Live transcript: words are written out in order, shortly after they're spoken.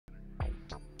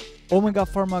Omega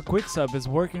Pharma Quicksub is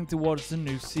working towards the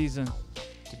new season.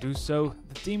 To do so,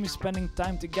 the team is spending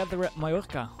time together at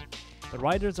Mallorca. The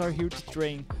riders are here to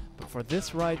train, but for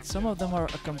this ride some of them are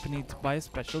accompanied by a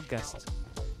special guest.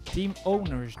 Team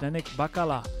owner Zdenek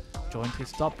Bakala joined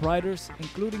his top riders,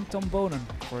 including Tom Boonen,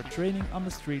 for training on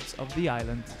the streets of the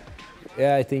island.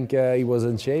 Yeah, I think he was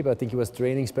in shape. I think he was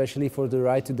training especially for the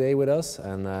ride today with us,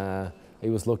 and he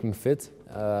was looking fit.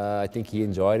 I think he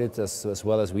enjoyed it as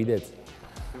well as we did.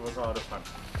 It was a lot of fun.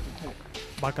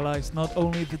 Bakala is not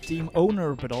only the team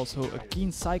owner, but also a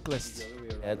keen cyclist.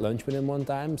 I had lunch with him one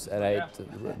time, and I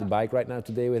had the bike right now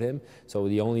today with him. So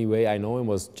the only way I know him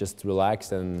was just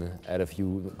relaxed and had a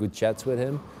few good chats with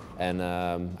him. And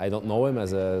I don't know him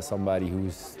as somebody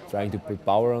who's trying to put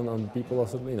power on people or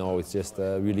something. No, it's just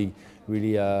a really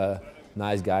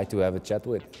nice guy to have a chat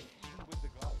with.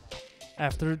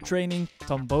 After the training,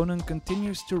 Tom Boonen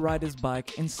continues to ride his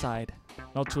bike inside.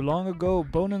 Not too long ago,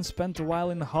 Boonen spent a while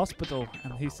in the hospital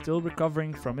and he's still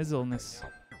recovering from his illness.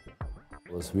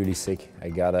 I was really sick.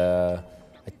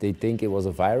 They think it was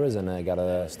a virus, and I got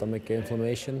a stomach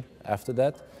inflammation after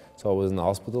that. So I was in the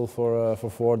hospital for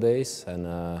 4 days, and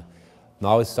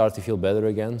now it starts to feel better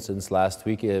again. Since last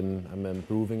week I'm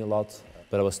improving a lot,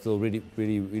 but I was still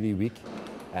really weak,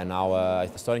 and now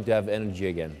I'm starting to have energy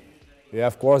again. Yeah,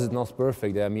 of course it's not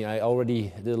perfect. I mean, I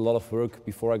already did a lot of work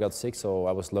before I got sick, so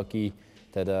I was lucky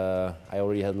that I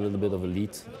already had a little bit of a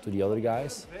lead to the other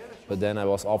guys. But then I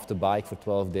was off the bike for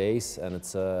 12 days, and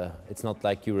it's not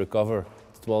like you recover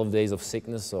 12 days of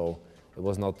sickness, so it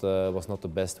was not the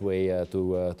best way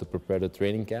to prepare the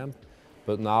training camp.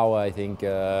 But now I think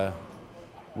 1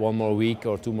 more week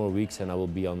or 2 more weeks and I will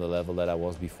be on the level that I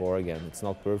was before again. It's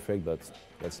not perfect, but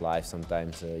that's life.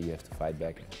 Sometimes you have to fight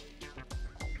back.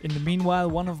 In the meanwhile,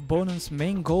 one of Boonen's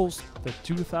main goals, the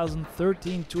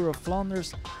 2013 Tour of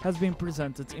Flanders, has been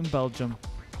presented in Belgium.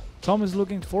 Tom is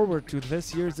looking forward to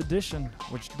this year's edition,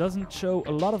 which doesn't show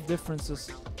a lot of differences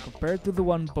compared to the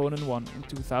one Boonen won in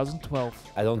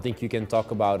 2012. I don't think you can talk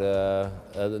about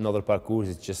another parcours.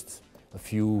 It's just a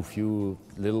few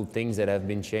little things that have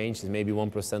been changed. Maybe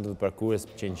 1% of the parcours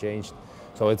has been changed.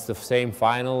 So it's the same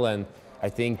final, and I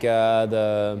think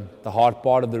the hard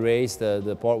part of the race,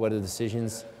 the part where the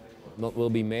decisions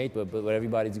will be made, but where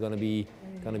everybody's gonna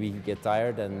get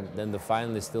tired, and then the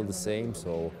final is still the same.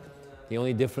 So the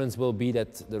only difference will be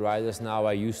that the riders now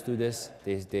are used to this.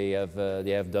 They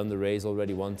have done the race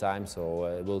already one time, so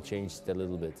it will change a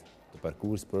little bit. The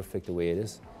parcours is perfect the way it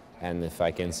is, and if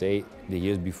I can say, the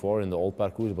years before in the old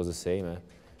parcours it was the same.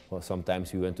 Well,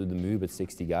 sometimes we went to the Mu with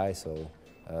 60 guys, so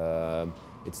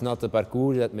it's not the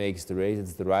parcours that makes the race,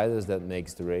 it's the riders that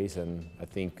makes the race, and I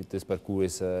think this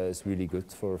parcours is really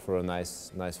good for a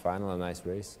nice final, a nice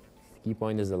race. The key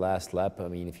point is the last lap. I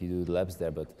mean, if you do the laps there,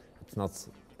 but it's not.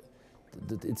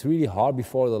 It's really hard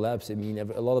before the laps. I mean,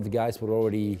 a lot of the guys were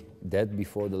already dead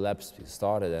before the laps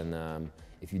started, and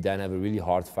if you then have a really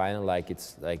hard final like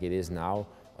it is now,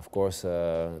 of course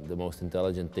the most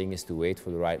intelligent thing is to wait for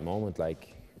the right moment.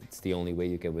 Like, it's the only way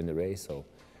you can win the race. So,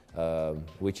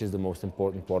 which is the most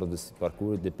important part of this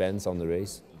parcours? It depends on the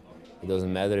race. It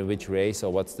doesn't matter in which race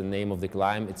or what's the name of the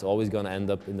climb. It's always going to end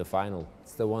up in the final.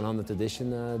 It's the 100th edition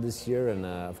this year, and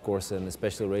of course, in a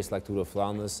special race like Tour of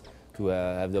Flanders, to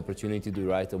have the opportunity to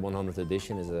ride the 100th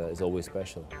edition is always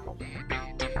special.